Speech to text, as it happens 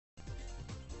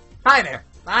Hi there,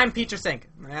 I'm Peter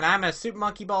and I'm a Super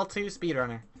Monkey Ball 2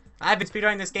 speedrunner. I've been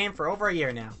speedrunning this game for over a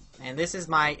year now, and this is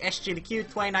my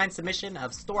SGDQ 29 submission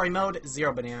of Story Mode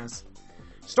 0 Bananas.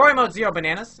 Story Mode 0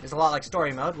 Bananas is a lot like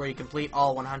Story Mode, where you complete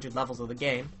all 100 levels of the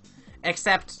game,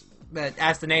 except that,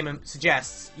 as the name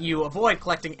suggests, you avoid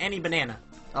collecting any banana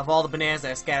of all the bananas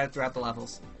that are scattered throughout the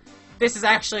levels. This is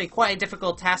actually quite a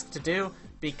difficult task to do,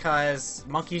 because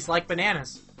monkeys like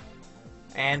bananas.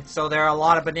 And so there are a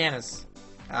lot of bananas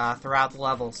throughout the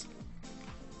levels.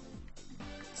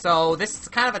 So this is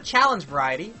kind of a challenge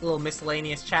variety, a little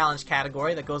miscellaneous challenge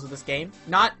category that goes with this game.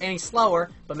 Not any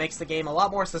slower, but makes the game a lot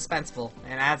more suspenseful,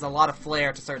 and adds a lot of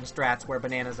flair to certain strats where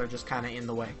bananas are just kind of in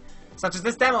the way. Such as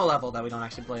this demo level that we don't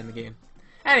actually play in the game.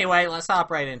 Anyway, let's hop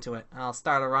right into it. I'll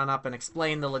start a run up and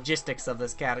explain the logistics of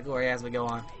this category as we go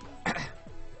on.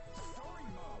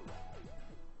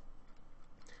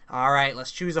 Alright,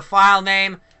 let's choose a file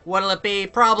name. What'll it be?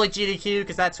 Probably GDQ,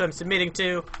 because that's who I'm submitting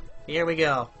to. Here we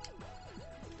go.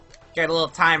 Get a little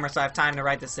timer so I have time to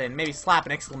write this in. Maybe slap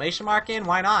an exclamation mark in?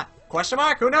 Why not? Question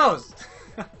mark? Who knows?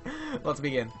 Let's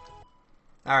begin.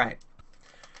 Alright.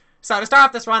 So to start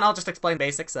off this run, I'll just explain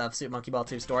basics of Super Monkey Ball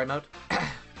 2 Story Mode.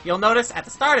 You'll notice at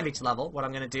the start of each level, what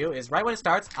I'm going to do is right when it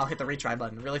starts, I'll hit the retry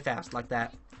button really fast, like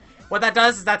that. What that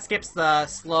does is that skips the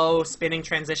slow spinning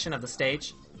transition of the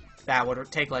stage. That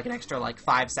would take like an extra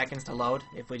 5 seconds to load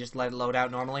if we just let it load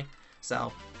out normally.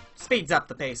 So, speeds up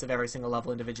the pace of every single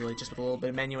level individually, just with a little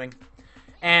bit of menuing.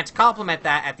 And to complement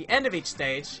that, at the end of each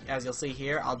stage, as you'll see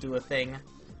here, I'll do a thing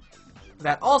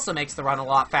that also makes the run a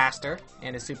lot faster,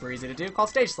 and is super easy to do, called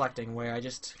stage selecting, where I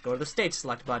just go to the stage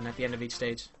select button at the end of each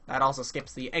stage. That also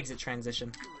skips the exit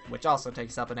transition, which also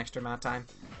takes up an extra amount of time.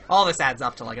 All this adds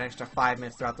up to like an extra 5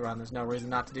 minutes throughout the run. There's no reason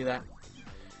not to do that.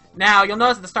 Now, you'll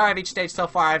notice at the start of each stage so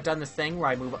far, I've done this thing where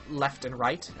I move left and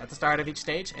right at the start of each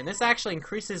stage, and this actually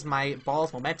increases my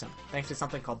ball's momentum, thanks to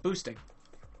something called boosting.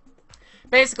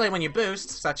 Basically, when you boost,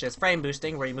 such as frame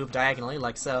boosting, where you move diagonally,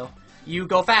 like so, you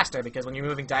go faster, because when you're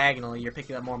moving diagonally, you're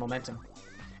picking up more momentum.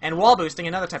 And wall boosting,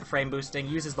 another type of frame boosting,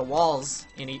 uses the walls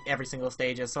in every single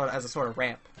stage as a sort of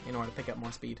ramp, in order to pick up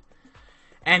more speed.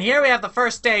 And here we have the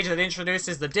first stage that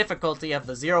introduces the difficulty of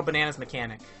the 0 bananas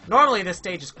mechanic. Normally, this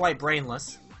stage is quite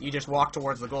brainless. You just walk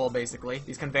towards the goal, basically.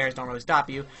 These conveyors don't really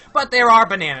stop you. But there are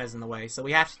bananas in the way, so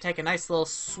we have to take a nice little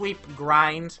sweep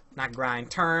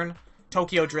turn,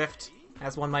 Tokyo drift,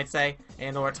 as one might say,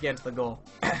 in order to get into the goal.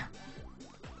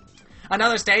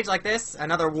 Another stage like this,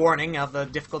 another warning of the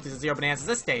difficulties of 0 bananas is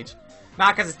this stage.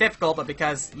 Not because it's difficult, but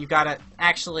because you gotta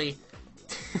actually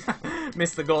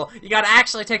miss the goal. You gotta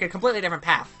actually take a completely different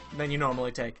path than you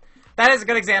normally take. That is a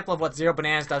good example of what 0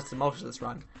 bananas does to most of this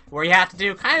run, where you have to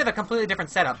do kind of a completely different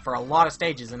setup for a lot of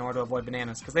stages in order to avoid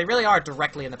bananas, because they really are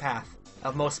directly in the path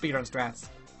of most speedrun strats,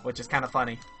 which is kind of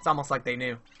funny. It's almost like they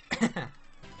knew.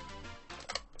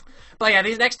 But yeah,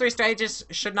 these next 3 stages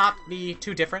should not be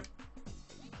too different,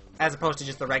 as opposed to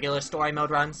just the regular story mode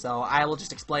run, so I will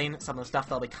just explain some of the stuff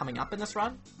that'll be coming up in this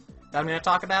run that I'm going to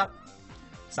talk about,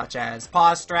 such as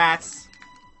pause strats,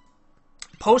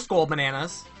 post-goal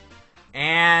bananas,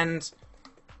 and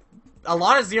a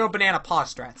lot of 0 banana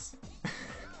pause strats.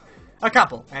 A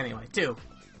couple, anyway. 2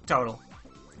 total.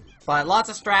 But lots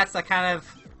of strats that kind of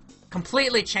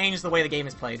completely change the way the game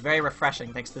is played. Very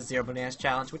refreshing thanks to the 0 bananas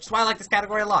challenge, which is why I like this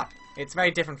category a lot. It's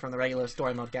very different from the regular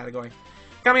story mode category.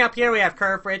 Coming up here we have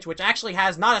Curve Bridge, which actually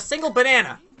has not a single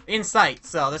banana in sight,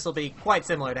 so this will be quite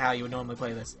similar to how you would normally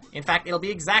play this. In fact, it'll be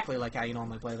exactly like how you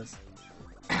normally play this.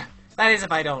 That is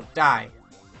if I don't die.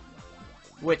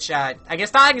 Which, I guess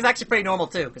dying is actually pretty normal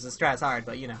too, because the strat is hard,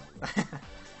 but you know.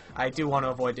 I do want to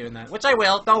avoid doing that. Which I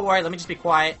will, don't worry, let me just be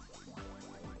quiet.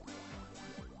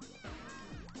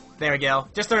 There we go.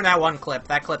 Just during that one clip.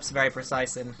 That clip's very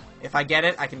precise, and if I get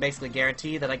it, I can basically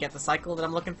guarantee that I get the cycle that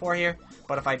I'm looking for here.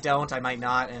 But if I don't, I might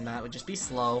not, and that would just be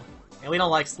slow. And we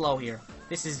don't like slow here.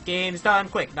 This is games done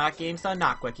quick, not games done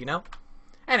not quick, you know?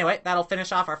 Anyway, that'll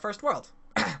finish off our first world.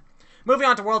 Moving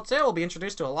on to World 2, we'll be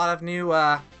introduced to a lot of new,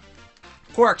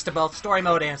 quirks to both Story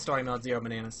Mode and Story Mode 0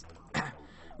 Bananas.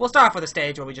 We'll start off with a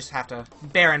stage where we just have to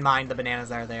bear in mind the bananas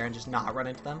that are there and just not run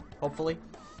into them, hopefully.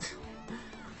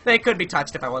 They could be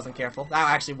touched if I wasn't careful. That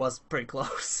actually was pretty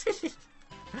close.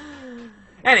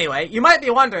 Anyway, you might be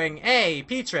wondering, hey,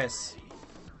 Petrus,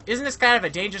 isn't this kind of a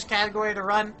dangerous category to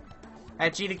run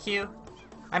at GDQ?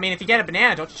 I mean, if you get a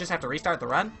banana, don't you just have to restart the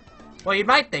run? Well, you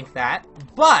might think that,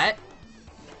 but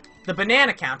the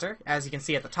banana counter, as you can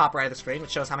see at the top right of the screen, which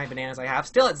shows how many bananas I have,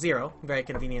 still at 0, very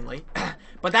conveniently.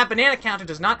 But that banana counter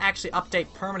does not actually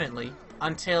update permanently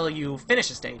until you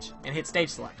finish a stage and hit stage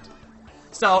select.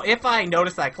 So if I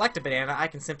notice that I collect a banana, I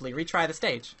can simply retry the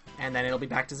stage, and then it'll be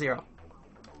back to 0.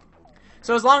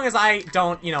 So as long as I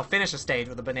don't, you know, finish a stage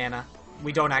with a banana,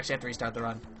 we don't actually have to restart the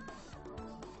run.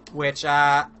 Which,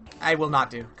 I will not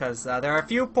do, because there are a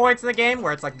few points in the game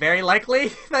where it's, like, very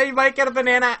likely that you might get a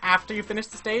banana after you finish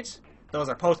the stage. Those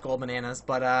are post-goal bananas,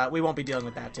 but we won't be dealing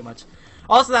with that too much.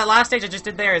 Also, that last stage I just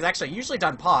did there is actually usually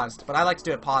done paused, but I like to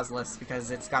do it pauseless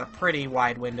because it's got a pretty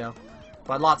wide window.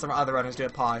 But lots of other runners do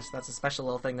it paused. That's a special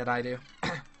little thing that I do.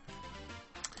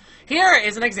 Here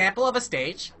is an example of a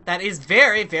stage that is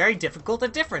very, very difficult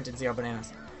and different in Zero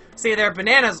Bananas. See, there are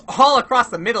bananas all across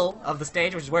the middle of the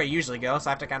stage, which is where you usually go, so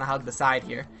I have to kind of hug the side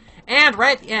here. And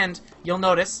right at the end, you'll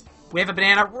notice we have a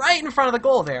banana right in front of the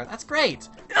goal there. That's great.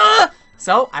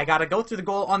 So, I gotta go through the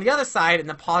goal on the other side and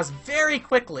then pause very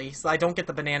quickly so I don't get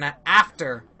the banana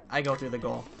after I go through the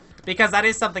goal. Because that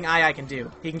is something I can do.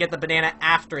 He can get the banana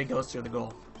after he goes through the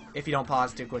goal, if you don't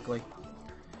pause too quickly.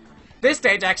 This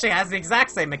stage actually has the exact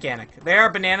same mechanic. There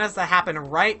are bananas that happen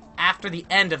right after the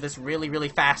end of this really, really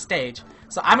fast stage.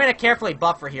 So I'm gonna carefully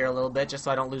buffer here a little bit just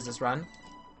so I don't lose this run.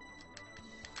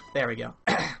 There we go.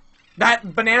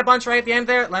 That banana bunch right at the end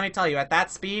there, let me tell you, at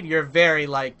that speed, you're very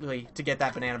likely to get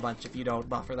that banana bunch if you don't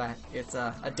buffer that. It's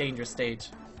a dangerous stage.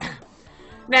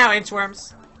 Now,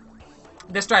 inchworms.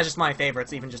 This strat is just my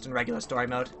favorites, even just in regular story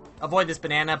mode. Avoid this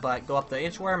banana, but go up the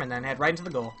inchworm and then head right into the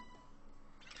goal.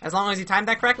 As long as you time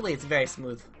that correctly, it's very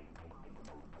smooth.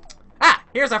 Ah!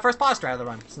 Here's our first pause strat of the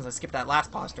run, since I skipped that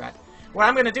last pause strat. What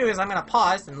I'm going to do is I'm going to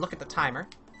pause and look at the timer.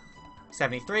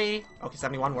 73. Okay,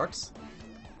 71 works.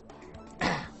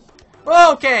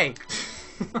 Okay!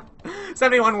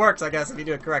 71 works, I guess, if you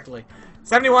do it correctly.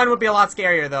 71 would be a lot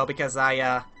scarier, though, because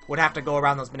I would have to go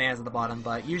around those bananas at the bottom,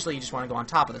 but usually you just want to go on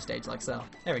top of the stage, like so.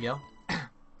 There we go.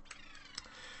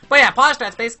 But yeah, pause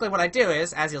strats, basically what I do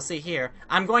is, as you'll see here,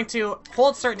 I'm going to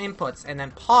hold certain inputs and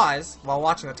then pause while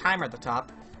watching the timer at the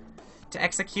top to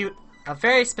execute a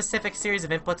very specific series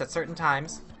of inputs at certain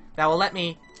times that will let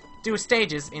me do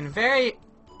stages in very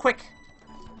quick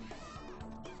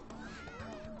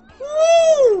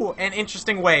and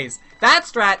interesting ways. That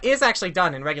strat is actually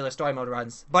done in regular story mode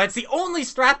runs, but it's the only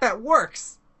strat that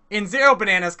works in Zero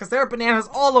Bananas because there are bananas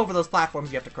all over those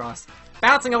platforms you have to cross.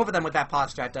 Bouncing over them with that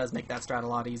pause strat does make that strat a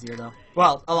lot easier, though.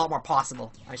 Well, a lot more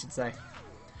possible, I should say.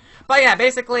 But yeah,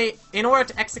 basically, in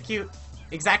order to execute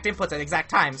exact inputs at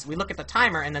exact times, we look at the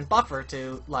timer and then buffer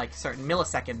to, like, certain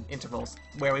millisecond intervals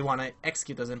where we want to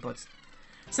execute those inputs.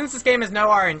 Since this game is no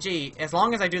RNG, as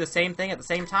long as I do the same thing at the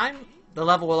same time, the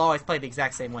level will always play the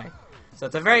exact same way. So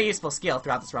it's a very useful skill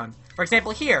throughout this run. For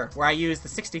example, here, where I use the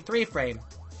 63 frame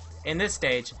in this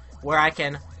stage, where I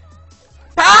can...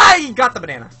 Ah! You got the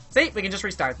banana. See? We can just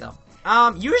restart, though.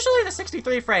 Usually the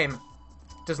 63 frame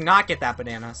does not get that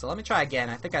banana, so let me try again.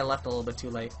 I think I left a little bit too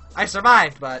late. I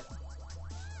survived, but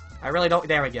I really don't...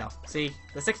 There we go. See?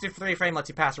 The 63 frame lets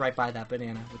you pass right by that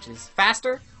banana, which is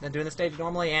faster than doing the stage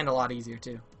normally, and a lot easier,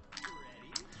 too.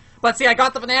 But see, I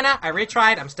got the banana, I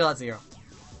retried, I'm still at 0.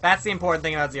 That's the important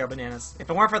thing about Zero Bananas. If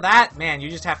it weren't for that, man,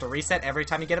 you just have to reset every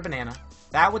time you get a banana.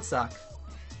 That would suck.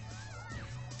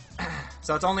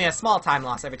 So it's only a small time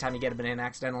loss every time you get a banana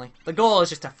accidentally. The goal is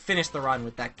just to finish the run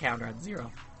with that counter at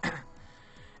 0.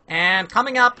 And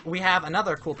coming up, we have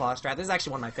another cool pause strat. This is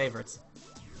actually one of my favorites.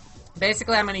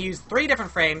 Basically, I'm going to use 3 different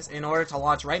frames in order to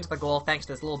launch right into the goal thanks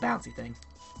to this little bouncy thing.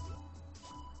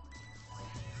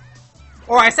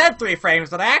 Or I said 3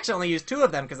 frames, but I actually only used 2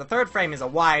 of them because the 3rd frame is a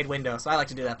wide window, so I like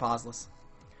to do that pauseless.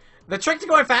 The trick to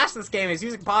going fast in this game is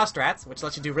using pause strats, which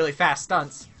lets you do really fast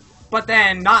stunts, but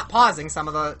then not pausing some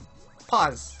of the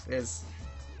pause is...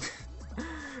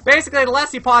 Basically, the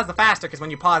less you pause, the faster, because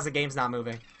when you pause, the game's not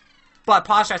moving. But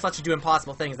pause strats lets you do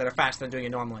impossible things that are faster than doing it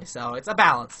normally, so it's a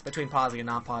balance between pausing and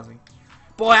not pausing.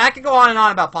 Boy, I could go on and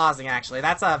on about pausing, actually.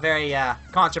 That's a very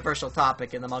controversial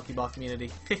topic in the Monkey Ball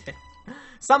community.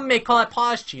 Some may call it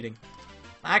pause cheating.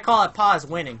 I call it pause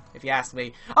winning, if you ask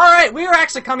me. Alright, we are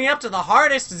actually coming up to the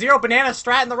hardest Zero Banana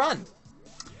strat in the run.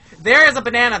 There is a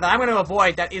banana that I'm going to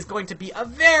avoid that is going to be a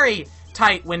very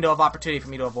tight window of opportunity for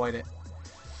me to avoid it.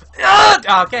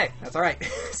 Okay, that's alright.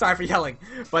 Sorry for yelling.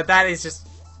 But that is just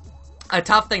a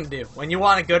tough thing to do. When you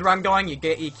want a good run going, you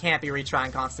can't be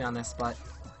retrying constantly on this, but...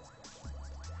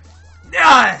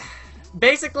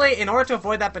 Basically, in order to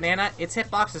avoid that banana, its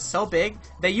hitbox is so big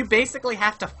that you basically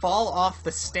have to fall off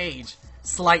the stage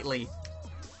slightly.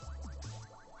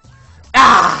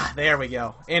 Ah! There we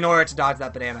go. In order to dodge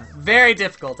that banana. Very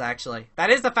difficult, actually. That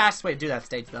is the fastest way to do that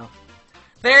stage, though.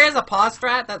 There is a pause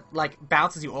strat that, like,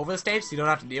 bounces you over the stage so you don't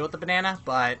have to deal with the banana,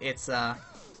 but it's,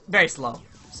 very slow.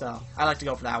 So, I like to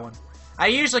go for that one. I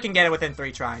usually can get it within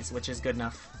 3 tries, which is good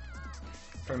enough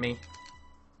for me.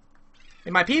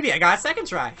 In my PB, I got a 2nd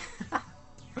try.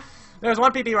 There was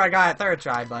one PB where I got a 3rd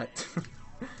try, but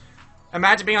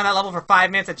Imagine being on that level for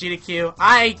 5 minutes at GDQ.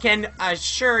 I can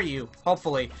assure you,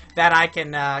 hopefully, that I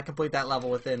can complete that level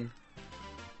within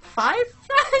 5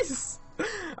 tries.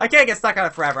 I can't get stuck on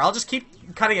it forever. I'll just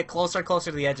keep cutting it closer and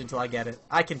closer to the edge until I get it.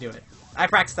 I can do it. I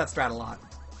practiced that strat a lot.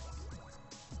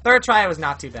 3rd try was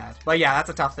not too bad. But yeah, that's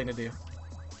a tough thing to do.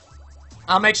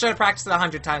 I'll make sure to practice it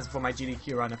 100 times before my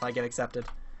GDQ run if I get accepted.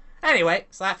 Anyway,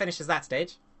 so that finishes that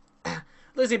stage.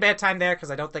 Losing a bit of time there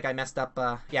because I don't think I messed up,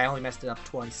 yeah, I only messed it up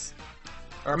twice.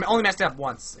 Or only messed it up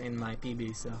once in my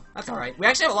PB, so that's alright. We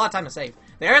actually have a lot of time to save.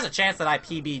 There is a chance that I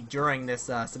PB during this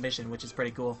submission, which is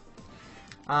pretty cool.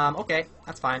 Okay,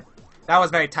 that's fine. That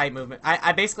was very tight movement.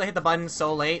 I basically hit the button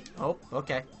so late. Oh,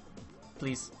 okay.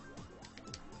 Please.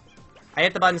 I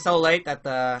hit the button so late that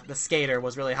the skater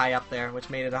was really high up there, which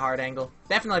made it a hard angle.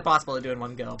 Definitely possible to do in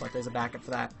one go, but there's a backup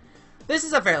for that. This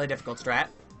is a fairly difficult strat.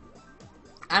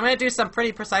 I'm going to do some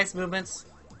pretty precise movements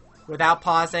without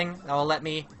pausing. That will let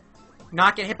me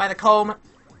not get hit by the comb.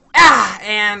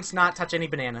 And not touch any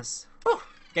bananas. Whew.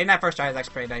 Getting that first try is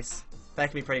actually pretty nice. That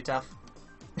could be pretty tough.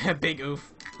 Big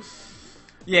oof.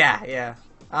 Yeah.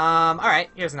 Alright,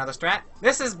 here's another strat.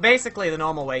 This is basically the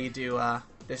normal way you do,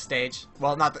 this stage.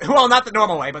 Well, not the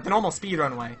normal way, but the normal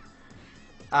speedrun way.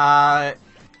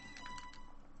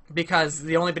 Because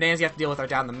the only bananas you have to deal with are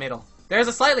down the middle. There's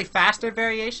a slightly faster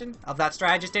variation of that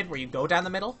strat I just did, where you go down the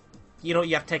middle. You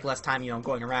have to take less time,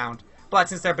 going around. But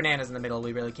since there are bananas in the middle,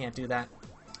 we really can't do that.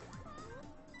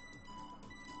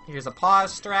 Here's a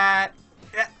pause strat.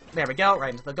 Yeah, there we go,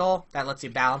 right into the goal. That lets you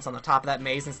balance on the top of that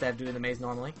maze instead of doing the maze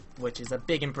normally, which is a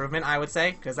big improvement, I would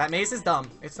say, because that maze is dumb.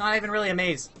 It's not even really a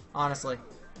maze, honestly.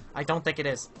 I don't think it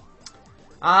is.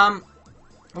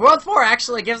 World 4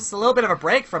 actually gives us a little bit of a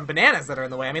break from bananas that are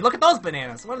in the way. I mean, look at those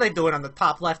bananas. What are they doing on the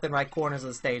top left and right corners of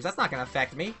the stage? That's not going to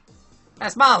affect me.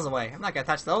 That's miles away. I'm not going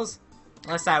to touch those.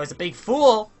 Unless I was a big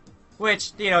fool,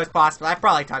 which, is possible. I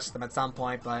probably touched them at some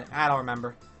point, but I don't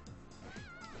remember.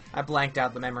 I blanked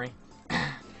out the memory.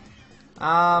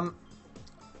 The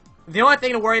only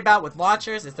thing to worry about with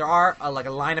launchers is there are, like,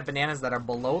 a line of bananas that are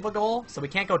below the goal, so we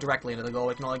can't go directly into the goal.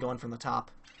 We can only go in from the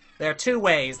top. There are 2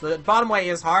 ways. The bottom way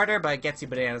is harder, but it gets you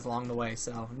bananas along the way,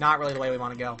 so not really the way we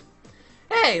want to go.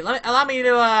 Hey, allow me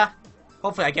to,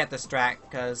 hopefully I get this strat,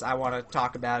 because I want to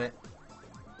talk about it.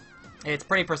 It's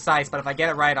pretty precise, but if I get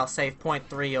it right, I'll save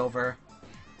 0.3 over...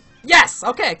 Yes!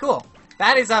 Okay, cool.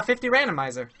 That is a 50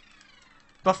 randomizer.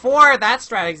 Before that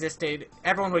strat existed,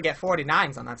 everyone would get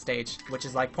 49s on that stage, which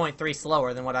is like 0.3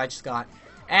 slower than what I just got.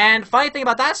 And funny thing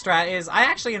about that strat is I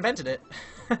actually invented it.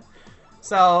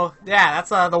 So, yeah, that's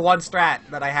the one strat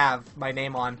that I have my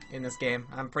name on in this game.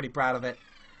 I'm pretty proud of it.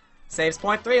 Saves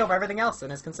 0.3 over everything else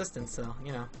and is consistent, so,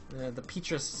 the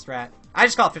Petrus strat. I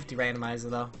just call it 50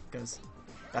 randomizer, though, because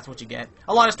that's what you get.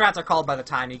 A lot of strats are called by the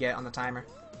time you get on the timer.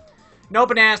 No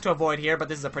bananas to avoid here, but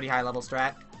this is a pretty high-level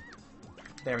strat.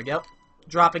 There we go.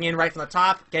 Dropping in right from the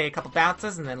top, getting a couple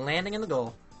bounces, and then landing in the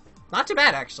goal. Not too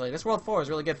bad, actually. This World 4 is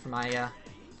really good for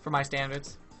my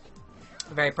standards.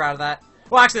 I'm very proud of that.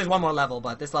 Well, actually, there's one more level,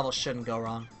 but this level shouldn't go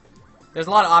wrong. There's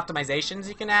a lot of optimizations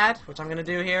you can add, which I'm going to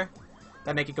do here,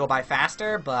 that make it go by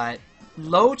faster, but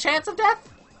low chance of death?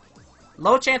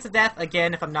 Low chance of death,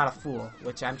 again, if I'm not a fool,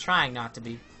 which I'm trying not to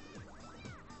be.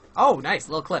 Oh, nice,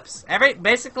 little clips.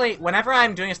 Basically, whenever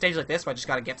I'm doing a stage like this where I just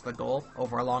got to get to the goal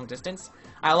over a long distance,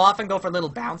 I'll often go for little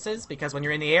bounces, because when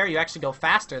you're in the air, you actually go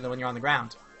faster than when you're on the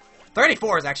ground.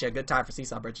 34 is actually a good time for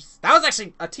seesaw bridges. That was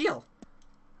actually a teal.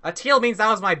 A teal means that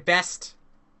was my best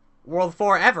World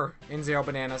 4 ever in Zero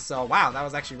Bananas, so wow, that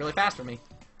was actually really fast for me.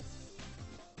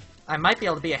 I might be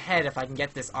able to be ahead if I can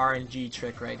get this RNG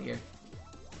trick right here.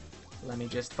 Let me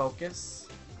just focus.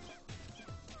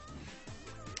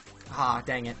 Ah,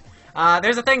 dang it.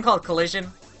 There's a thing called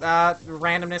collision,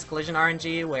 randomness, collision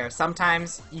RNG, where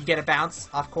sometimes you get a bounce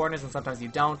off corners and sometimes you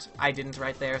don't. I didn't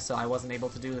right there, so I wasn't able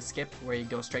to do the skip where you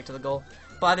go straight to the goal.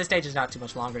 But this stage is not too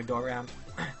much longer to go around,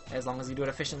 as long as you do it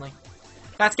efficiently.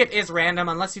 That skip is random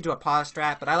unless you do a pause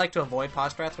strat, but I like to avoid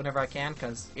pause strats whenever I can,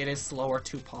 because it is slower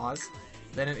to pause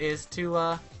than it is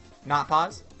to not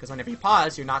pause. Because whenever you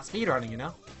pause, you're not speedrunning, you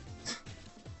know?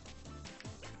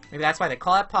 Maybe that's why they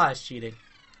call it pause cheating.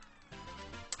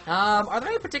 Are there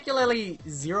any particularly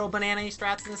zero banana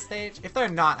strats in this stage? If they're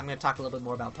not, I'm going to talk a little bit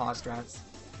more about pause strats.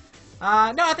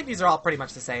 No, I think these are all pretty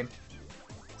much the same.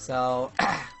 So,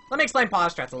 let me explain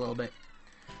pause strats a little bit.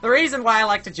 The reason why I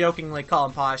like to jokingly call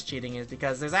them pause cheating is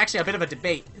because there's actually a bit of a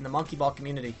debate in the monkey ball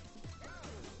community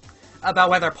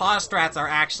about whether pause strats are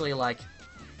actually, like,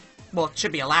 well, it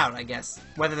should be allowed, I guess.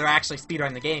 Whether they're actually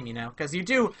speedrunning the game, you know? Because you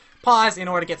do pause in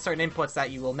order to get certain inputs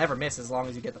that you will never miss as long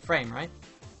as you get the frame, right?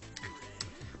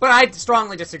 But I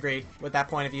strongly disagree with that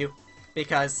point of view,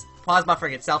 because pause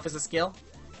buffering itself is a skill,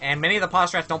 and many of the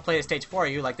pause strats don't play the stage for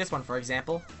you, like this one, for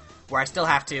example, where I still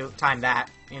have to time that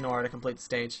in order to complete the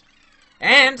stage.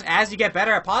 And as you get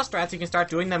better at pause strats, you can start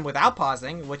doing them without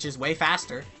pausing, which is way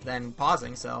faster than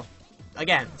pausing, so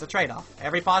again, it's a trade-off.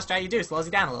 Every pause strat you do slows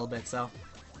you down a little bit, so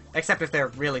except if they're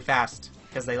really fast,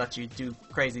 because they let you do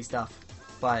crazy stuff.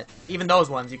 But even those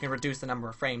ones, you can reduce the number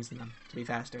of frames in them to be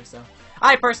faster, so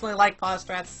I personally like pause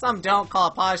strats. Some don't call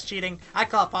it pause cheating. I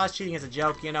call it pause cheating as a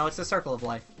joke, you know, it's the circle of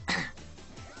life.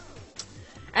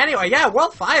 Anyway, yeah,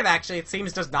 World 5 actually, it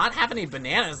seems, does not have any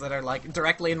bananas that are, like,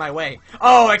 directly in my way.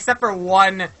 Oh, except for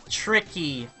one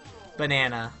tricky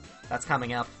banana that's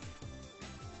coming up.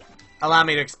 Allow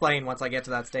me to explain once I get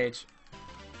to that stage.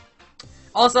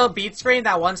 Also, Beat Screen,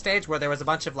 that one stage where there was a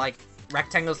bunch of, like,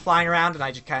 rectangles flying around and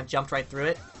I just kind of jumped right through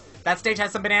it. That stage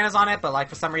has some bananas on it, but, like,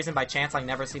 for some reason, by chance, I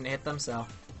never seem to hit them, so...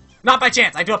 Not by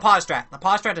chance! I do a pause strat. The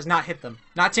pause strat does not hit them.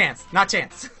 Not chance. Not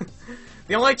chance.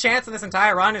 The only chance in this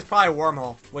entire run is probably a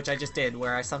wormhole, which I just did,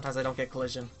 where sometimes I don't get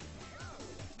collision.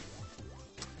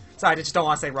 So I just don't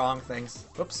want to say wrong things.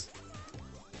 Oops.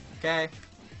 Okay.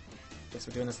 Guess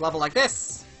we're doing this level like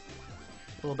this.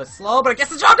 A little bit slow, but it gets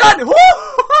the job done!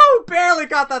 Woo! Barely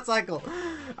got that cycle.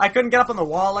 I couldn't get up on the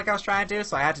wall like I was trying to,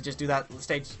 so I had to just do that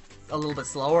stage a little bit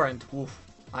slower, and woof,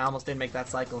 I almost didn't make that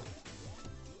cycle.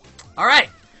 Alright,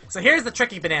 so here's the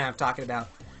tricky banana I'm talking about.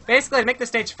 Basically, to make the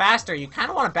stage faster, you kind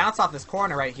of want to bounce off this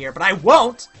corner right here, but I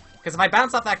won't! Because if I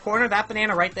bounce off that corner, that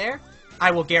banana right there,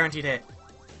 I will guaranteed hit.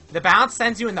 The bounce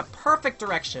sends you in the perfect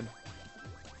direction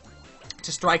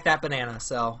to strike that banana,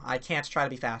 so I can't try to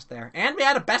be fast there. And we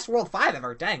had a best World 5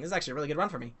 ever. Dang, this is actually a really good run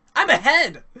for me. I'm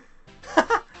ahead!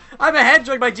 I'm ahead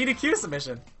during my GDQ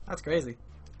submission. That's crazy.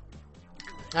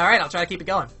 Alright, I'll try to keep it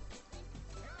going.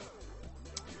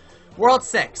 World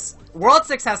 6. World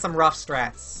 6 has some rough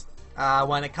strats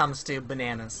when it comes to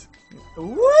bananas.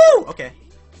 Woo! Okay.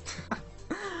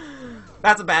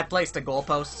 That's a bad place to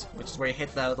goalpost, which is where you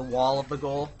hit the wall of the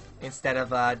goal instead of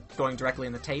going directly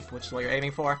in the tape, which is what you're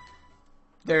aiming for.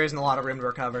 There isn't a lot of room to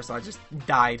recover, so I just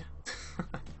died.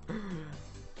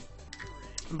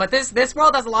 But this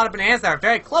world has a lot of bananas that are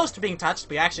very close to being touched,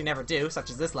 but you actually never do, such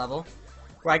as this level,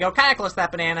 where I go kind of close to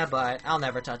that banana, but I'll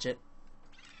never touch it.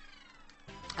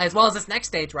 As well as this next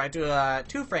stage, where I do a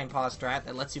 2-frame pause strat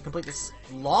that lets you complete this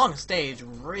long stage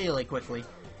really quickly.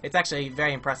 It's actually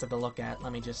very impressive to look at.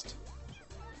 Let me just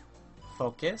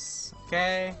focus.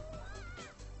 Okay.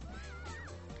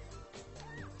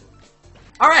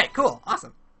 Alright, cool.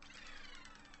 Awesome.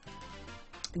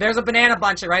 There's a banana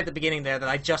bunch right at the beginning there that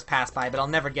I just passed by, but I'll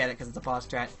never get it because it's a pause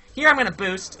strat. Here I'm going to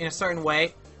boost in a certain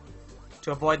way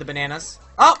to avoid the bananas.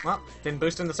 Oh, well, didn't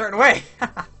boost in a certain way.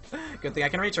 Good thing I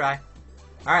can retry.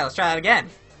 Alright, let's try that again.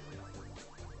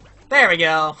 There we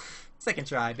go. Second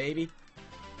try, baby.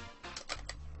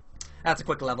 That's a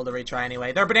quick level to retry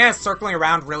anyway. There are bananas circling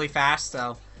around really fast,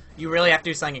 so you really have to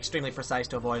do something extremely precise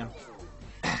to avoid them.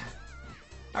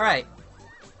 Alright.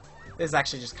 This is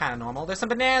actually just kind of normal. There's some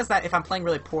bananas that if I'm playing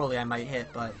really poorly I might hit,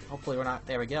 but hopefully we're not...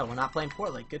 There we go. We're not playing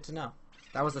poorly. Good to know.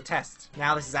 That was the test.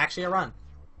 Now this is actually a run.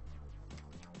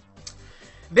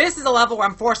 This is a level where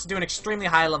I'm forced to do an extremely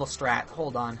high level strat.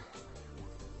 Hold on.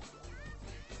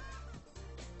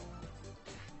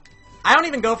 I don't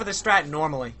even go for this strat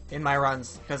normally in my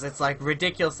runs, because it's like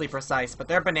ridiculously precise, but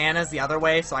there are bananas the other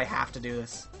way, so I have to do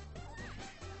this.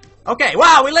 Okay,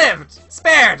 wow, we lived!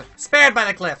 Spared! Spared by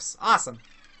the cliffs. Awesome.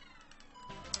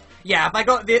 Yeah, if I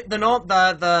go,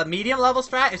 the medium level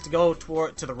strat is to go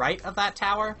to the right of that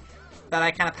tower that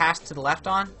I kind of passed to the left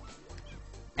on.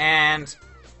 And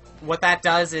what that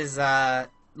does is,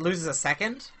 loses a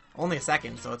second. Only a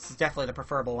second, so it's definitely the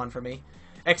preferable one for me.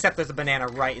 Except there's a banana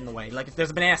right in the way. Like, if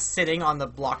there's a banana sitting on the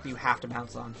block that you have to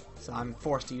bounce on. So I'm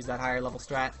forced to use that higher level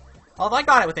strat. Although I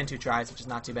got it within 2 tries, which is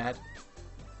not too bad.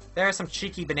 There are some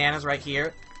cheeky bananas right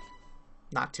here.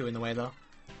 Not too in the way, though.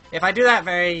 If I do that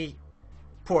very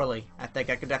poorly, I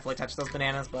think I could definitely touch those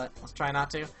bananas, but let's try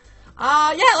not to.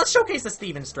 Yeah, let's showcase the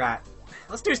Steven strat.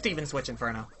 Let's do Steven Switch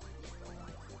Inferno.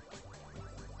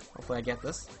 Hopefully I get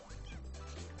this.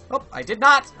 Oh, I did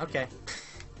not! Okay.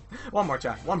 One more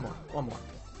try. One more. One more.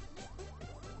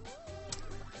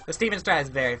 The Steven strat is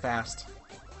very fast.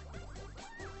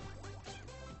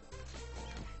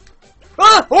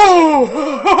 Ah!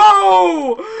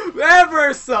 Oh!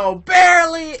 Ever so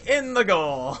barely in the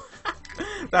goal.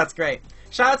 That's great.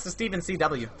 Shoutouts to Steven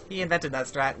CW. He invented that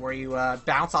strat where you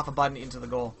bounce off a button into the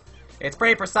goal. It's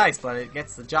pretty precise, but it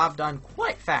gets the job done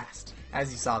quite fast,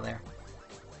 as you saw there.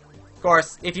 Of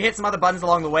course, if you hit some other buttons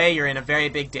along the way, you're in a very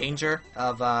big danger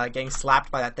of getting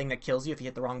slapped by that thing that kills you if you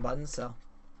hit the wrong buttons, so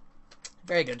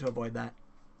very good to avoid that.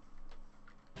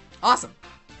 Awesome.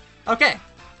 Okay,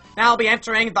 now I'll be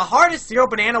entering the hardest Zero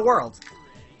Banana world.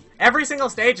 Every single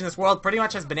stage in this world pretty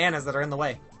much has bananas that are in the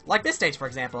way. Like this stage, for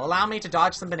example. Allow me to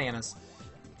dodge some bananas.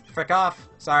 Frick off.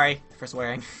 Sorry for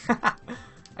swearing.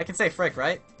 I can say frick,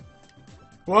 right?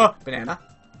 Whoa, banana.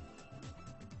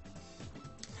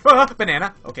 Whoa,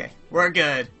 banana. Okay, we're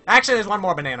good. Actually, there's one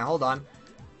more banana. Hold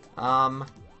on.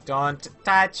 Don't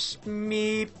touch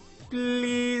me,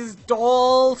 please,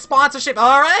 doll. Sponsorship.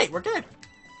 Alright, we're good.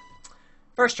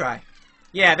 First try.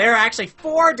 Yeah, there are actually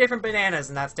 4 different bananas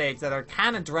in that stage that are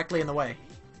kind of directly in the way.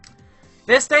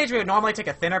 This stage, we would normally take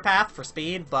a thinner path for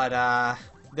speed, but,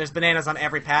 there's bananas on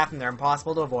every path, and they're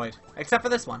impossible to avoid. Except for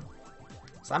this one.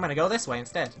 So I'm gonna go this way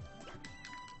instead.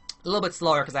 A little bit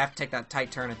slower, because I have to take that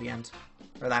tight turn at the end.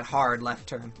 Or that hard left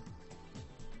turn.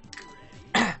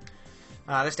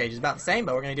 This stage is about the same,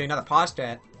 but we're gonna do another pause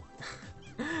strat.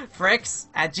 Fricks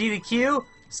at GDQ?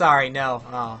 Sorry, no.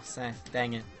 Oh,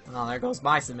 dang it. Oh, there goes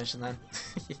my submission then.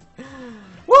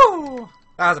 Woo!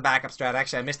 That was a backup strat.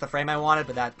 Actually, I missed the frame I wanted,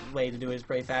 but that way to do it is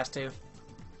pretty fast too.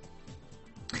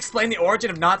 Explain the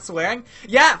origin of not swearing?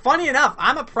 Yeah, funny enough,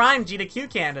 I'm a prime GDQ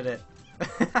candidate.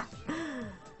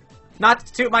 Not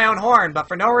to toot my own horn, but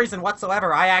for no reason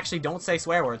whatsoever, I actually don't say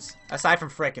swear words. Aside from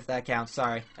frick, if that counts.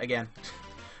 Sorry, again.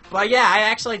 But yeah, I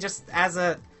actually just,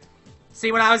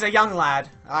 See, when I was a young lad,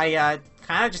 I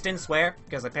kind of just didn't swear,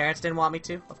 because my parents didn't want me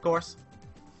to, of course.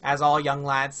 As all young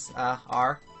lads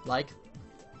are, like.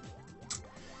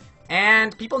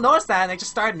 And people noticed that, and they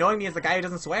just started knowing me as the guy who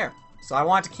doesn't swear. So I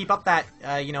wanted to keep up that,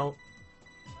 you know,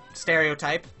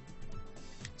 stereotype.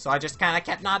 So I just kind of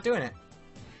kept not doing it.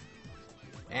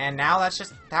 And now that's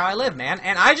just how I live, man.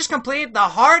 And I just completed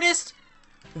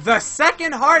the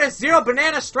second hardest Zero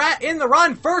Banana strat in the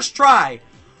run, first try.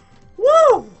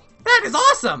 Woo! That is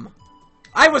awesome!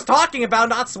 I was talking about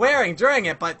not swearing during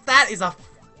it, but that is a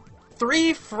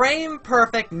 3-frame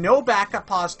perfect, no backup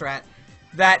pause strat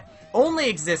that only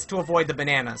exists to avoid the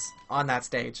bananas on that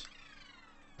stage.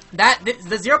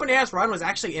 The Zero Bananas run was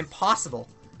actually impossible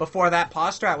before that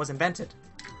pause strat was invented.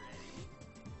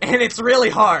 And it's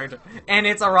really hard, and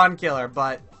it's a run killer,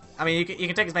 but, I mean, you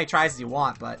can take as many tries as you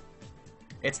want, but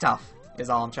it's tough,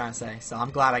 is all I'm trying to say. So I'm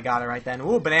glad I got it right then.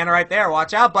 Ooh, banana right there,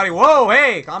 watch out, buddy. Whoa,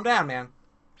 hey, calm down, man.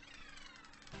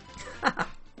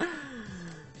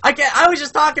 I was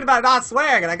just talking about not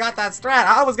swearing, and I got that strat.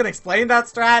 I was gonna explain that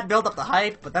strat, build up the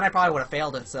hype, but then I probably would have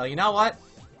failed it, so you know what?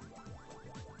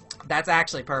 That's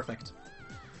actually perfect.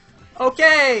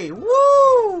 Okay,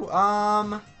 woo!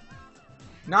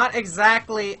 Not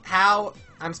exactly how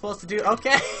I'm supposed to do.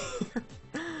 Okay.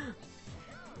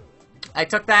 I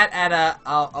took that at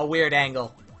a weird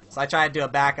angle. So I tried to do a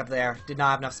backup there. Did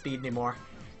not have enough speed anymore.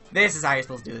 This is how you're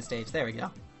supposed to do the stage. There we go.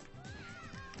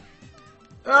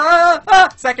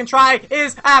 Second try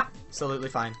is absolutely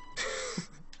fine.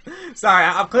 Sorry,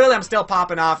 I'm still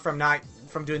popping off from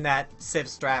doing that Civ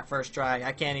strat first try.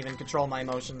 I can't even control my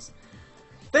emotions.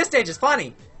 This stage is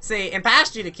funny. See, in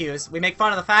past GDQs, we make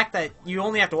fun of the fact that you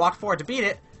only have to walk forward to beat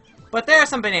it, but there are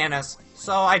some bananas,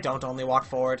 so I don't only walk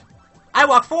forward. I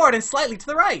walk forward and slightly to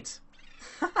the right.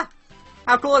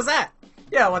 How cool is that?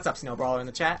 Yeah, what's up, Snowbrawler in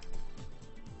the chat?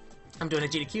 I'm doing a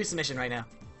GDQ submission right now.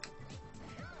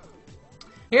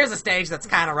 Here's a stage that's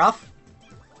kind of rough.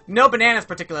 No bananas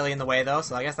particularly in the way, though,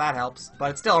 so I guess that helps.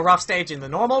 But it's still a rough stage in the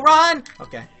normal run!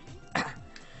 Okay.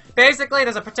 Basically,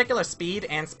 there's a particular speed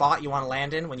and spot you want to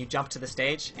land in when you jump to the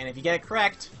stage, and if you get it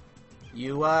correct,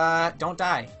 you, don't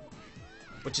die.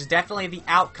 Which is definitely the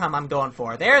outcome I'm going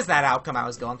for. There's that outcome I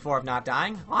was going for of not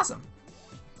dying. Awesome.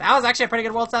 That was actually a pretty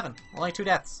good World 7. Only 2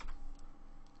 deaths.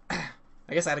 I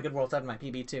guess I had a good World 7 in my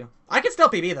PB, too. I could still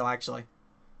PB, though, actually.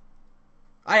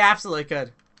 I absolutely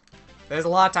could. There's a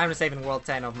lot of time to save in World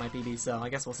 10 over my PB, so I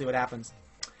guess we'll see what happens.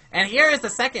 And here is the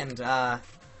second,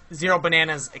 Zero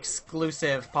Bananas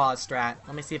exclusive pause strat.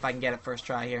 Let me see if I can get it first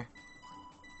try here.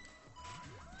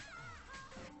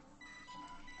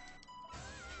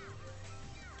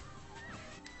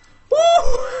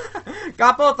 Woo!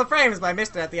 Got both the frames, but I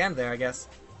missed it at the end there, I guess.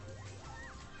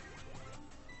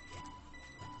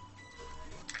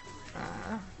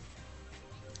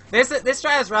 This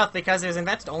strat is rough because it was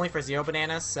invented only for Zero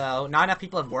Bananas, so not enough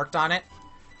people have worked on it,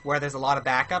 where there's a lot of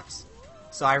backups.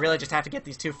 So I really just have to get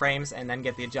these 2 frames and then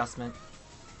get the adjustment.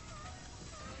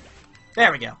 There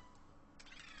we go.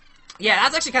 Yeah,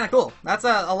 that's actually kind of cool. That's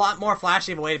a lot more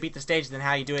flashy of a way to beat the stage than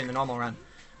how you do it in the normal run.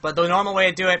 But the normal way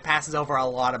to do it passes over a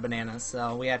lot of bananas,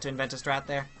 so we had to invent a strat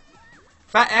there.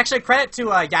 Actually, credit to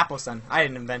Yapo-san. I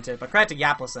didn't invent it, but credit to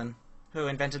Yapo-san, who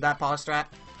invented that pause strat.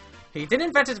 He didn't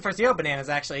invent it for Zero Bananas,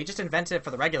 actually. He just invented it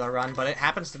for the regular run, but it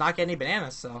happens to not get any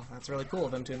bananas, so that's really cool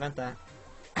of him to invent that.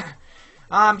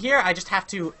 Here, I just have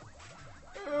to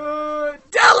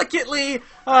delicately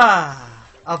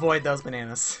avoid those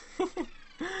bananas.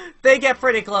 They get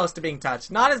pretty close to being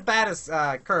touched. Not as bad as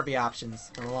Kirby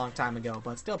options from a long time ago,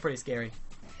 but still pretty scary.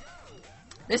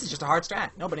 This is just a hard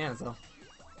strat. No bananas, though.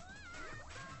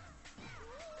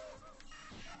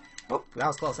 Oh, that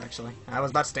was close, actually. I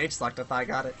was about to stage select. I thought I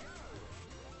got it.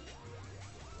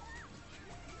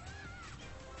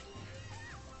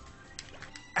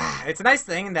 It's a nice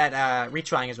thing that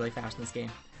retrying is really fast in this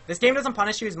game. This game doesn't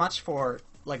punish you as much for,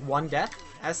 like, one death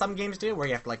as some games do, where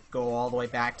you have to, like, go all the way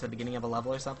back to the beginning of a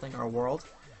level or something, or a world.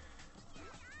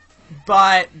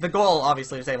 But the goal,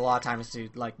 obviously, to save a lot of time is to,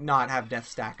 like, not have death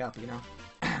stack up, you know?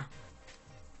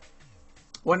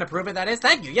 What an improvement that is.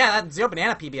 Thank you. Yeah, that 0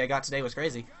 banana PB I got today was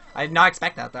crazy. I did not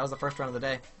expect that. That was the first run of the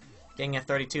day. Getting a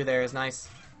 32 there is nice.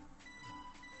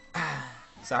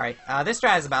 Sorry. This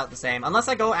strat is about the same. Unless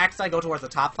I go towards the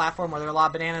top platform where there are a lot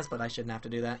of bananas, but I shouldn't have to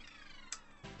do that.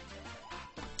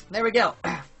 There we go.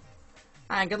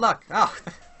 Alright, good luck. Oh,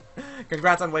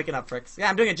 congrats on waking up, Fricks. Yeah,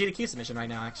 I'm doing a GDQ submission right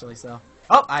now, actually, so...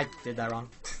 Oh, I did that wrong.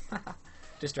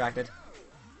 Distracted.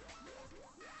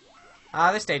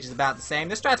 This stage is about the same.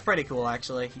 This strat's pretty cool,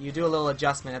 actually. You do a little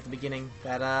adjustment at the beginning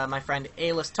that my friend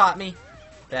A-List taught me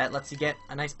that lets you get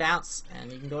a nice bounce,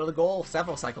 and you can go to the goal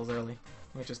several cycles early,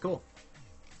 which is cool.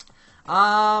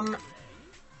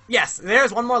 Yes,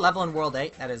 there's one more level in World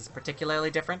 8 that is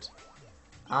particularly different.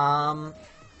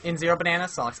 In 0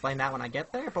 bananas, so I'll explain that when I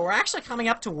get there. But we're actually coming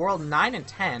up to World 9 and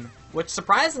 10, which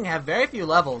surprisingly have very few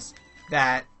levels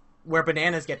where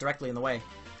bananas get directly in the way.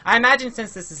 I imagine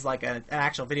since this is like an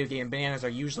actual video game, bananas are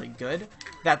usually good,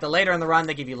 that the later in the run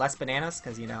they give you less bananas,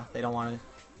 because, you know, they don't want to,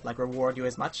 like, reward you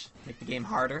as much. Make the game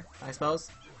harder, I suppose,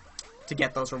 to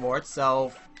get those rewards.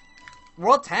 So,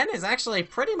 World 10 is actually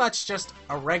pretty much just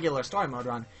a regular story mode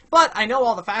run. But I know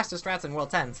all the fastest strats in World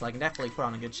 10, so I can definitely put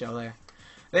on a good show there.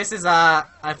 This is a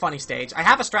funny stage. I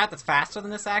have a strat that's faster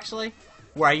than this, actually,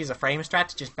 where I use a frame strat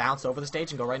to just bounce over the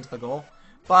stage and go right into the goal.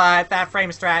 But that frame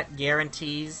strat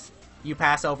guarantees you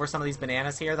pass over some of these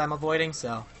bananas here that I'm avoiding,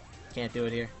 so can't do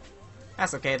it here.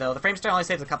 That's okay, though. The frame strat only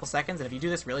saves a couple seconds, and if you do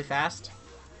this really fast,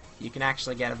 you can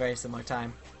actually get a very similar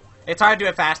time. It's hard to do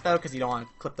it fast, though, because you don't want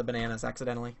to clip the bananas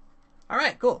accidentally.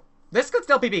 Alright, cool. This could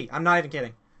still PB. I'm not even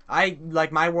kidding.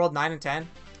 Like, my World 9 and 10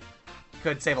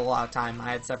 could save a lot of time.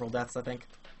 I had several deaths, I think.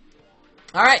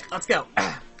 Alright, let's go.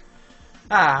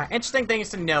 Interesting things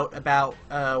to note about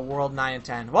World 9 and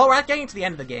 10. Well, we're not getting to the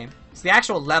end of the game. So the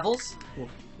actual levels... Ooh,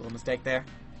 little mistake there.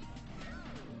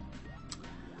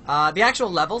 The actual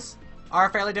levels are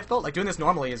fairly difficult. Like, doing this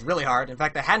normally is really hard. In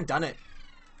fact, I hadn't done it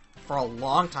for a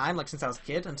long time, like since I was a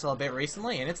kid, until a bit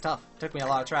recently, and it's tough. It took me a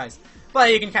lot of tries.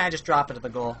 But you can kind of just drop into the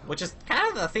goal, which is kind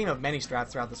of the theme of many strats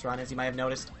throughout this run, as you might have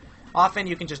noticed. Often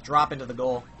you can just drop into the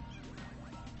goal.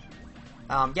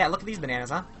 Yeah, look at these bananas,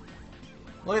 huh?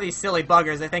 Look at these silly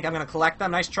buggers. They think I'm going to collect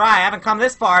them. Nice try. I haven't come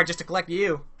this far just to collect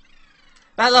you.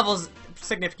 That level's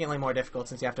significantly more difficult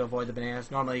since you have to avoid the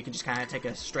bananas. Normally you can just kind of take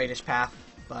a straightish path,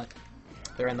 but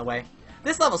they're in the way.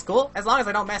 This level's cool. As long as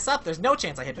I don't mess up, there's no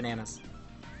chance I hit bananas.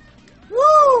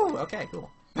 Woo! Okay, cool.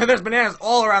 There's bananas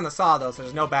all around the saw, though, so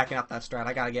there's no backing up that strat.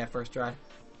 I gotta get it first try.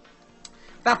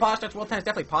 Without pause strats, World 10 is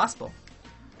definitely possible.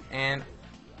 And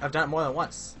I've done it more than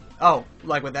once. Oh,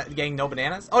 like with that, getting no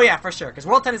bananas? Oh yeah, for sure, because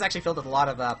World 10 is actually filled with a lot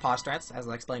of pause strats, as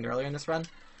I explained earlier in this run.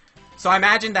 So I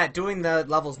imagine that doing the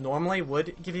levels normally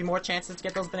would give you more chances to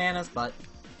get those bananas, but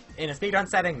in a speedrun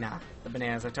setting, nah, the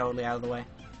bananas are totally out of the way.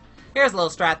 Here's a little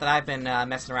strat that I've been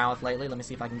messing around with lately. Let me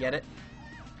see if I can get it.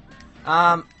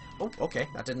 Oh, okay,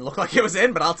 that didn't look like it was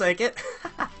in, but I'll take it.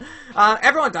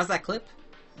 Everyone does that clip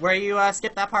where you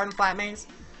skip that part in Flat Maze,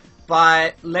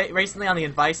 but recently on the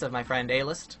advice of my friend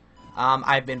A-List,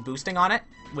 I've been boosting on it,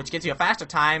 which gives you a faster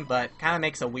time, but kind of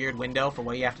makes a weird window for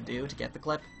what you have to do to get the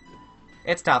clip.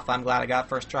 It's tough. I'm glad I got it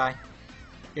first try.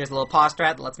 Here's a little pause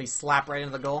strat that lets me slap right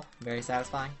into the goal. Very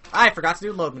satisfying. I forgot to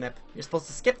do load manip. You're supposed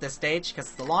to skip this stage because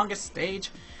it's the longest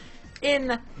stage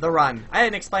in the run. I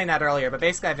didn't explain that earlier, but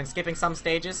basically I've been skipping some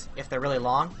stages if they're really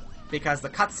long because the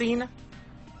cutscene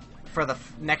for the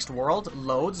next world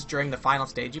loads during the final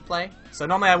stage you play. So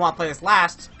normally I want to play this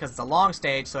last because it's a long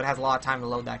stage, so it has a lot of time to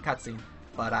load that cutscene.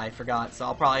 But I forgot, so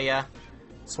I'll probably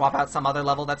swap out some other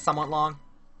level that's somewhat long.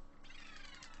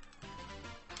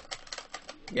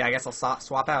 Yeah, I guess I'll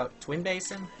swap out Twin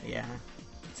Basin. Yeah,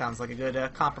 sounds like a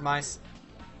good compromise.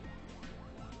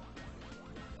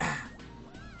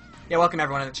 Yeah, welcome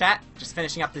everyone in the chat. Just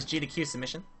finishing up this GDQ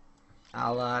submission.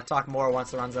 I'll talk more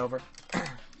once the run's over.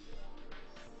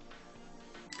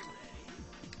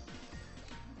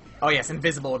 Oh yes,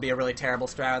 Invisible would be a really terrible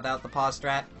strat without the pause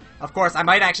strat. Of course, I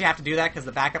might actually have to do that because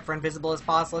the backup for Invisible is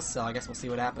pauseless, so I guess we'll see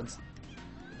what happens.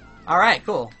 Alright,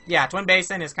 cool. Yeah, Twin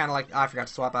Basin is kind of like... Oh, I forgot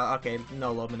to swap out. Okay,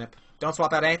 no load manip. Don't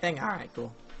swap out anything? Alright,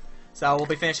 cool. So we'll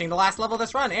be finishing the last level of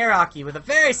this run, air hockey, with a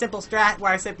very simple strat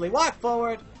where I simply walk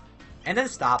forward and then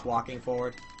stop walking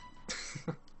forward.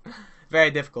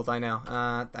 Very difficult, I know.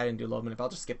 I didn't do load manip. I'll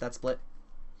just skip that split.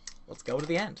 Let's go to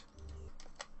the end.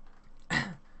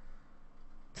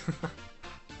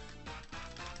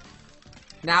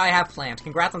 Now I have plant.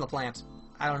 Congrats on the plant.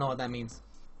 I don't know what that means.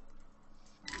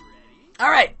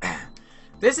 Alright.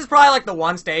 This is probably like the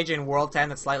one stage in World 10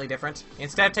 that's slightly different.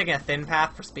 Instead of taking a thin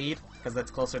path for speed, because that's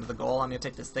closer to the goal, I'm going to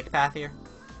take this thick path here.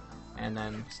 And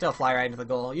then still fly right into the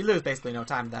goal. You lose basically no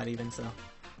time with that even, so...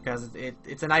 Because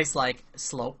it's a nice, like,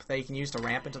 slope that you can use to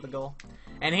ramp into the goal.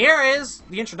 And here is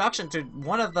the introduction to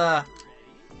one of the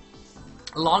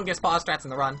longest pause strats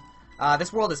in the run.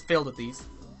 This world is filled with these.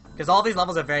 Because all these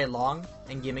levels are very long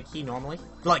and gimmicky normally.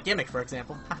 Like Gimmick, for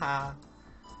example. Haha.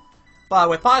 But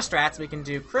with pause strats, we can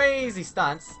do crazy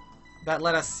stunts that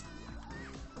let us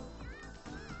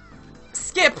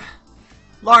skip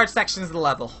large sections of the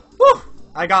level. Woo!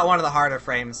 I got one of the harder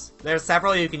frames. There's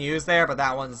several you can use there, but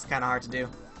that one's kind of hard to do.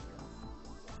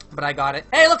 But I got it.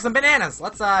 Hey, look, some bananas!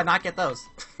 Let's not get those.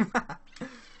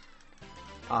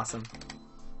 Awesome.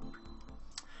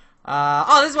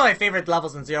 Oh, this is one of my favorite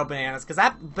levels in Zero Bananas, because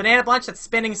that banana bunch that's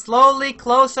spinning slowly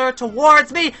closer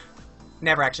towards me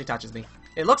never actually touches me.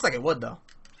 It looks like it would, though.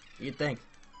 You'd think.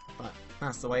 But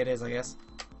that's the way it is, I guess.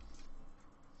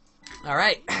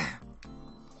 Alright.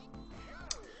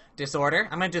 Disorder.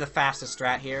 I'm going to do the fastest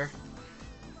strat here.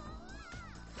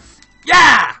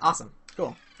 Yeah! Awesome.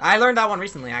 Cool. I learned that one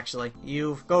recently, actually.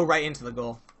 You go right into the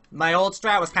goal. My old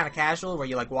strat was kind of casual, where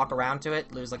you like walk around to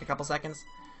it, lose like a couple seconds.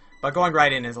 But going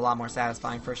right in is a lot more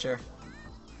satisfying for sure.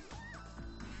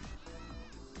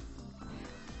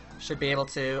 Should be able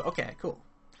to... Okay, cool.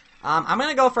 I'm going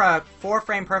to go for a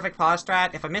 4-frame perfect pause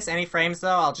strat. If I miss any frames, though,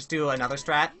 I'll just do another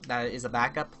strat that is a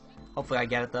backup. Hopefully I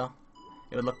get it, though.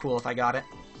 It would look cool if I got it.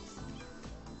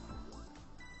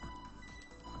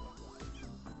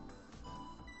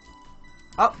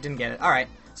 Oh, didn't get it. Alright.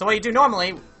 So what you do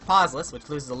normally, pauseless, which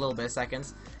loses a little bit of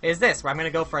seconds, is this, where I'm going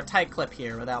to go for a tight clip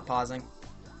here without pausing.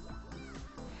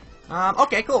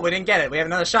 Okay, cool. We didn't get it. We have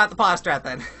another shot at the pause strat,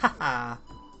 then. Haha.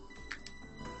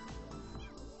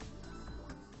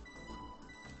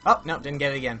 Oh, no, didn't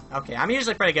get it again. Okay, I'm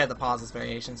usually pretty good at the pauses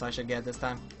variation, so I should get it this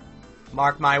time.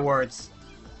 Mark my words.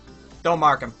 Don't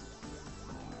mark him.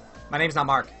 My name's not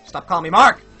Mark. Stop calling me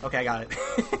Mark! Okay, I got it.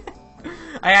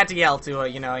 I had to yell to,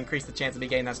 you know, increase the chance of me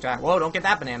getting that strat. Whoa, don't get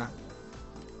that banana.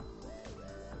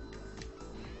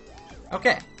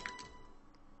 Okay.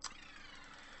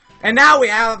 And now we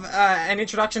have an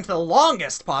introduction to the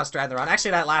longest pause strat in the run.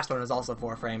 Actually, that last one was also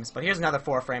 4 frames, but here's another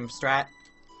 4-frame strat.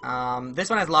 This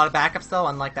one has a lot of backups, though,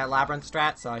 unlike that Labyrinth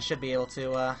strat, so I should be able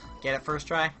to get it first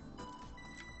try.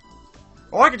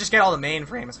 Or I could just get all the main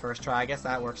frames first try. I guess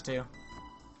that works, too.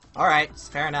 Alright,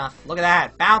 fair enough. Look at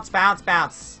that. Bounce, bounce,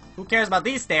 bounce. Who cares about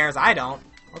these stairs? I don't.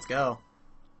 Let's go.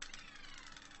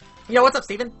 Yo, what's up,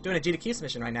 Steven? Doing a GDQ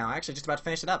submission right now. I'm actually just about to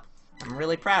finish it up. I'm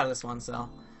really proud of this one, so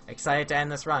excited to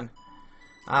end this run.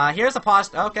 Here's a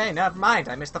pause. Okay, never mind.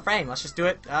 I missed the frame. Let's just do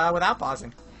it without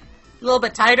pausing. A little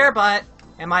bit tighter, but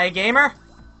am I a gamer?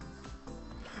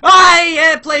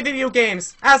 I play video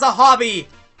games as a hobby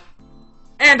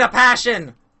and a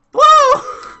passion. Woo!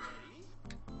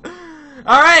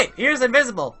 Alright, here's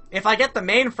Invisible. If I get the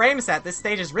main frame set, this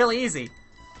stage is really easy.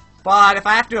 But if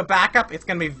I have to do a backup, it's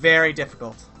going to be very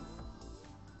difficult.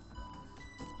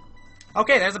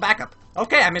 Okay, there's a backup.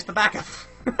 Okay, I missed the backup.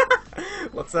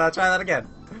 Let's try that again.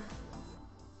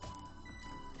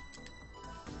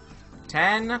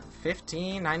 10,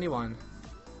 15, 91.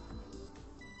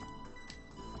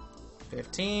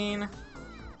 15.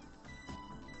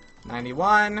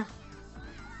 91.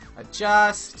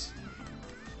 Adjust.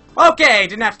 Okay,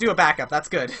 didn't have to do a backup. That's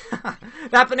good.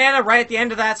 That banana right at the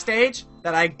end of that stage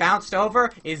that I bounced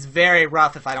over is very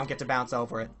rough if I don't get to bounce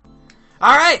over it.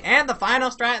 Alright, and the final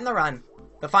strat in the run.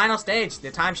 The final stage.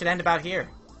 The time should end about here.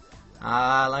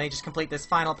 Let me just complete this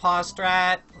final pause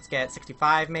strat. Let's get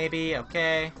 65 maybe.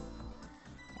 Okay.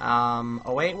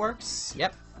 08 works.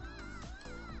 Yep.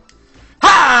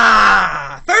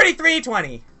 Ha!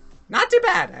 33:20. Not too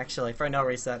bad, actually, for a no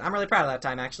reset. I'm really proud of that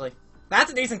time, actually. That's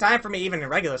a decent time for me, even in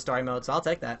regular story mode, so I'll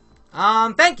take that.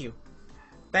 Thank you.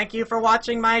 Thank you for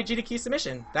watching my GDQ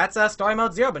submission. That's story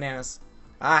mode 0 bananas.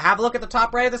 Have a look at the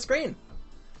top right of the screen.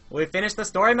 We finished the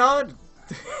story mode,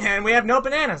 and we have no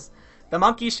bananas. The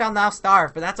monkeys shall now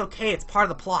starve, but that's okay. It's part of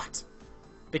the plot.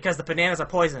 Because the bananas are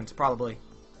poisoned, probably.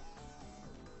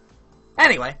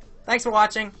 Anyway, thanks for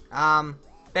watching.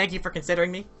 Thank you for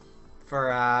considering me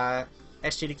for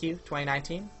SGDQ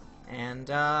 2019, and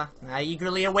I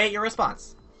eagerly await your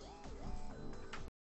response.